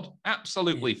big god?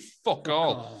 Absolutely fuck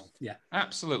all. Yeah.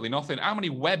 Absolutely nothing. How many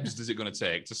webs is it going to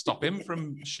take to stop him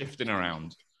from shifting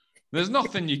around? There's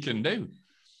nothing you can do.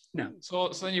 No. So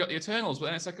then you got the Eternals, but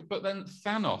then it's like, but then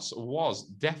Thanos was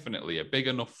definitely a big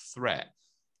enough threat.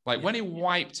 Like when he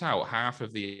wiped out half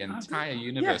of the entire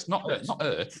universe, not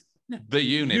Earth, the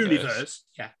universe.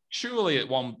 Yeah. Surely at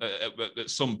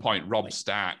some point, Rob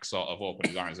Stark sort of opened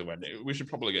his eyes and went, "We should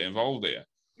probably get involved here."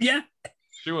 Yeah.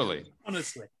 Surely.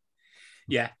 Honestly.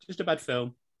 Yeah. Just a bad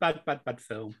film. Bad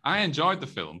film. I enjoyed the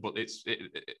film, but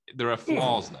there are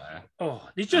flaws there. Oh,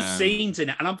 there's just scenes in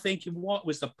it, and I'm thinking, what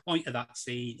was the point of that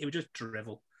scene? It was just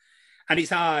drivel. And it's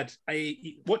hard.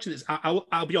 Watching this,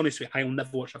 I'll be honest with you, I'll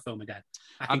never watch that film again.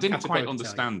 I didn't quite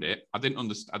understand it. I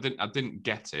didn't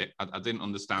get it. I didn't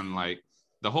understand like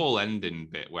the whole ending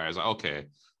bit where it's like, okay,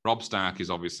 Rob Stark is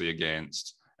obviously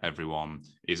against everyone.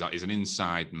 He's an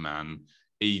inside man.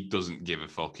 He doesn't give a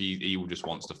fuck. He just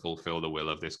wants to fulfill the will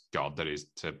of this god that is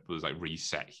to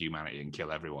reset humanity and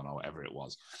kill everyone or whatever it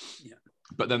was. Yeah.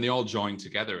 But then they all join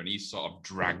together and he's sort of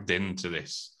dragged into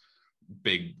this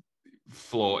big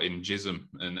floating jism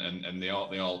and they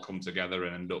all come together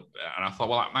and end up, and I thought,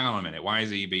 well, hang on a minute, why is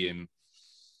he being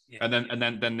and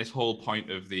then this whole point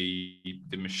of the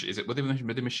is it were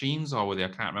the machines or were they, I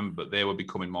can't remember, but they were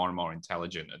becoming more and more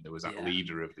intelligent and there was that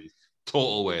leader of the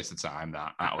total waste of time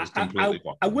that was completely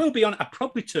I will be honest, I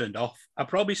probably turned off. I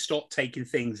probably stopped taking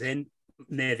things in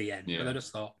near the end, but I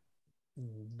just thought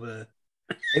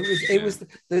it was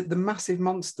the massive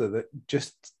monster that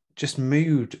just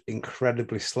moved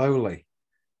incredibly slowly,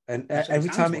 and every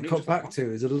time it cut back to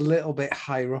it was a little bit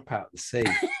higher up out the sea.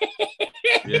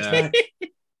 Yeah.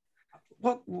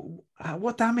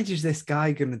 What damage is this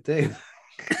guy gonna do?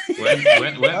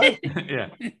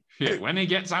 When he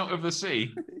gets out of the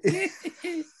sea,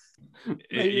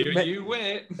 you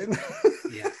wait.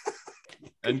 Yeah.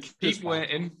 And keep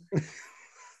waiting.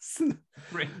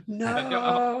 No.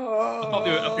 I thought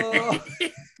they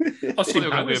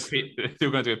were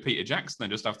going to do a Peter Jackson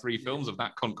and just have 3 films of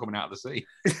that cunt coming out of the sea.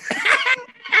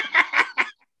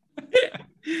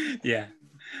 Yeah,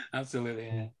 absolutely.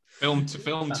 Yeah. Film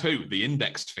 2, The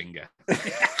Indexed Finger.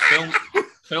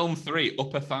 Film 3,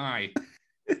 Upper Thigh.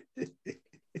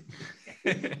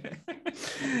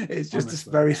 It's just this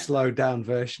Honestly, very yeah. slowed down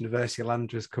version of Ursula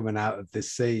Andress coming out of the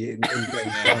sea in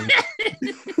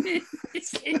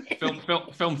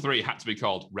Film 3 had to be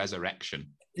called Resurrection.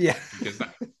 Yeah. Because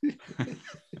that.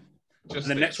 And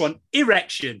the next one,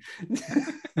 Erection.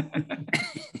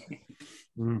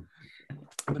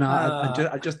 But no,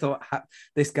 I just thought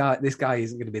this guy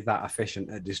isn't going to be that efficient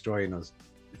at destroying us.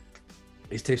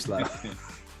 He's too slow.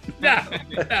 No.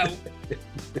 Yeah.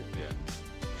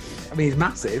 I mean, he's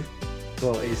massive,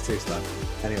 but he's too slow.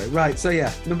 Anyway, right. So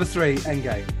yeah, number 3,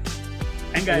 Endgame.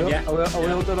 Endgame, yeah. Are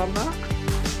we all done on that?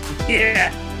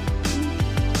 Yeah.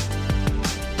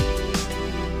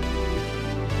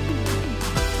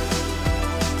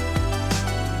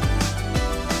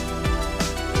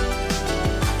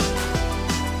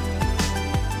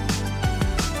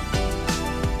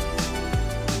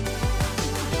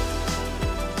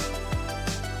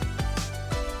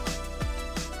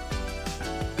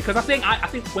 Because I think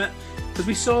because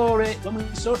we saw it when we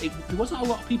saw it, there wasn't a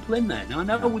lot of people in there. Now I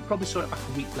know we probably saw it back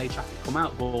a week later after it come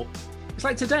out, but it's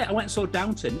like today I went and saw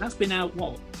Downton. That's been out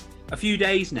a few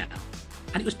days now,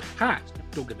 and it was packed.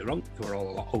 Don't get me wrong, there were all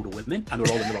a lot older women, and they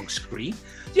were all on the wrong screen.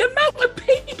 The amount of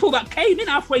people that came in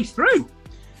halfway through,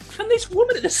 and this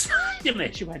woman at the side of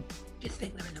me, she went, "Do you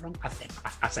think we're in the wrong?"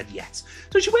 I said yes.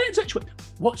 So she went,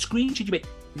 "What screen should you be?"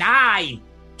 9.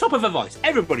 Top of her voice.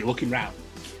 Everybody looking round.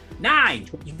 9.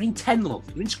 You're in 10, love.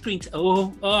 You're in screen 10.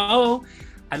 Oh.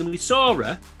 And then we saw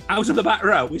her out of the back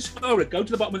row. We saw her go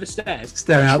to the bottom of the stairs.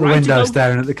 Staring out the window,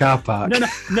 staring at the car park.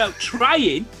 No.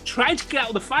 Trying to get out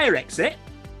of the fire exit.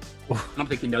 And I'm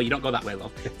thinking, no, you don't go that way,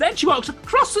 love. Then she walks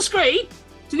across the screen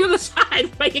to the other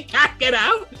side where you can't get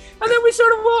out. And then we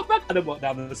sort of walk back and then walk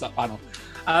down the side panel.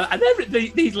 And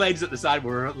then these ladies at the side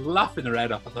were laughing their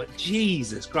head off. I thought,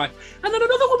 Jesus Christ. And then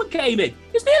another woman came in.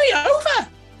 It's nearly over.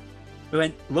 We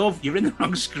went, love, you're in the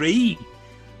wrong screen.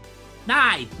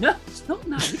 9. No, it's not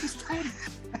 9. It's 10.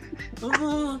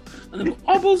 And then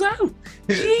hobbles out.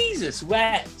 Jesus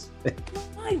wept.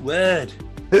 My word.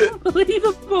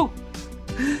 Unbelievable.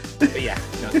 But yeah,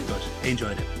 no, it was good. I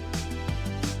enjoyed it.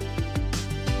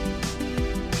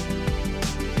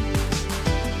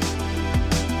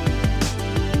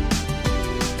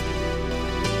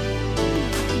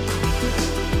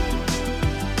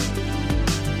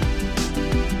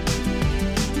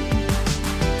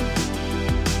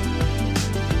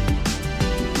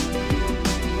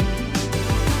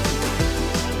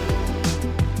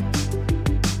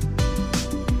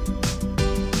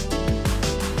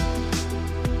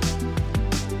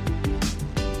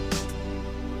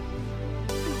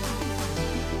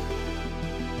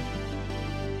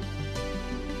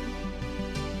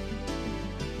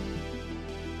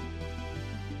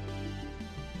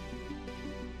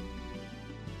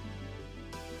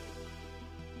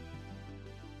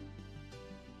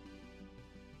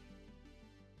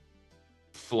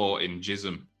 Floating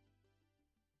jism.